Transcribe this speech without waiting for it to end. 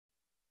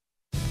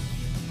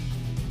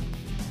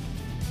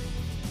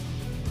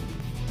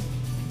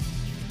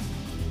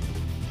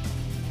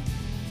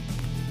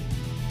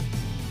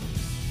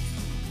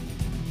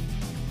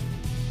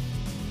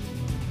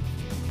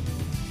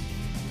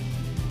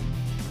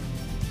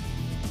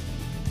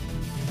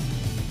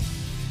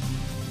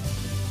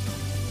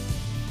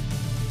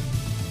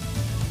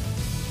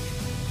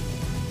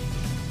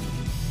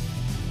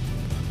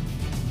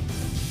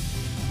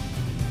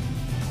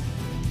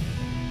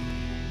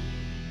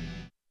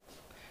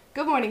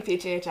Good morning,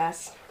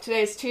 PTHS.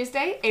 Today is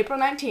Tuesday, April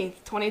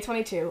 19th,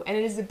 2022, and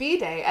it is the B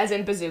Day, as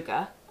in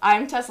bazooka.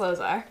 I'm Tess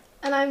Lozar.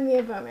 And I'm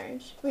Mia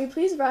Beaumarriage. Will you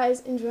please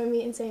rise and join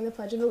me in saying the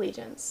Pledge of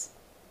Allegiance?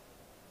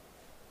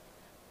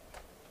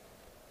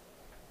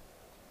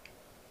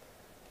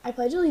 I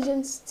pledge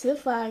allegiance to the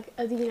flag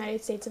of the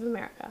United States of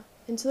America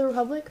and to the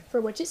republic for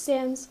which it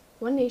stands,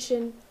 one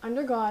nation,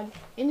 under God,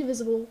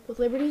 indivisible, with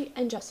liberty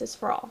and justice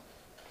for all.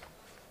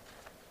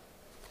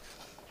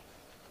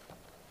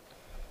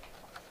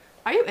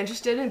 Are you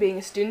interested in being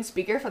a student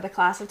speaker for the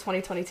class of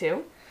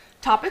 2022?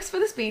 Topics for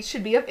the speech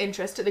should be of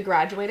interest to the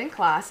graduating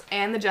class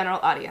and the general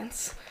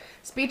audience.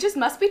 Speeches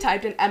must be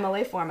typed in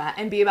MLA format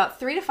and be about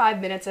 3 to 5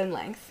 minutes in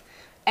length.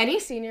 Any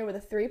senior with a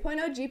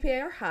 3.0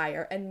 GPA or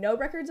higher and no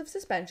records of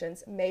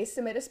suspensions may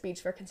submit a speech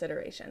for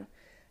consideration.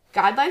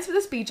 Guidelines for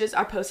the speeches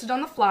are posted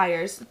on the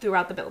flyers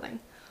throughout the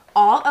building.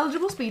 All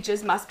eligible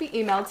speeches must be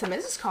emailed to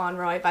Mrs.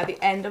 Conroy by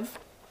the end of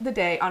the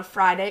day on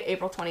Friday,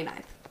 April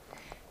 29th.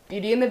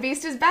 Beauty and the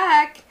Beast is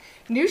back!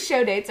 New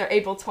show dates are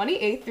April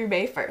 28th through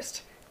May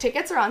 1st.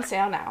 Tickets are on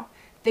sale now.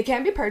 They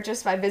can be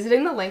purchased by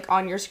visiting the link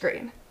on your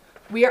screen.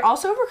 We are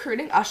also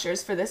recruiting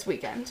ushers for this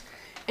weekend.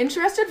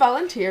 Interested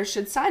volunteers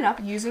should sign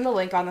up using the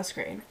link on the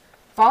screen.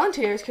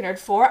 Volunteers can earn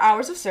 4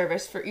 hours of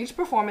service for each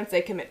performance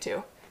they commit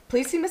to.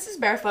 Please see Mrs.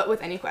 Barefoot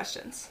with any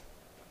questions.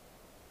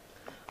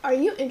 Are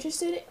you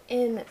interested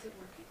in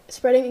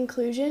spreading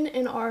inclusion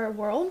in our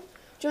world?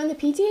 Join the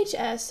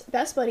PTHS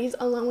Best Buddies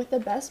along with the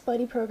Best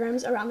Buddy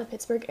programs around the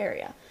Pittsburgh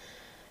area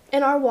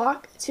in our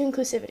walk to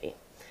inclusivity.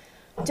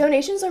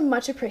 Donations are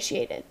much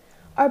appreciated.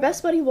 Our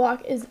Best Buddy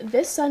Walk is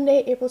this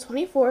Sunday, April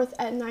 24th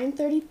at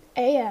 9:30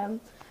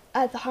 a.m.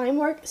 at the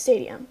Highmark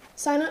Stadium.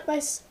 Sign up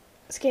by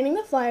scanning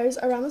the flyers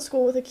around the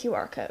school with a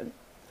QR code.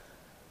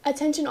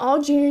 Attention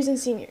all juniors and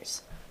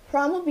seniors.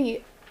 Prom will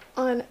be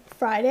on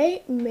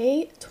Friday,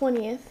 May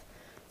 20th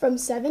from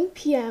 7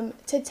 p.m.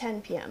 to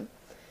 10 p.m.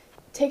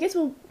 Tickets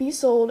will be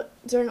sold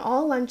during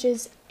all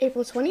lunches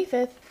April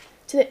 25th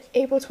to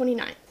April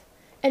 29th,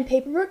 and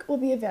paperwork will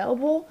be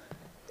available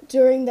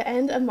during the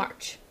end of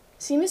March.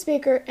 See Ms.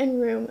 Baker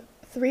in room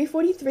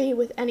 343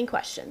 with any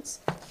questions.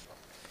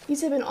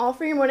 These have been all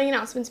for your morning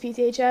announcements,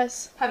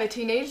 PTHS. Have a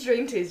Teenage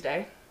Dream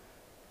Tuesday.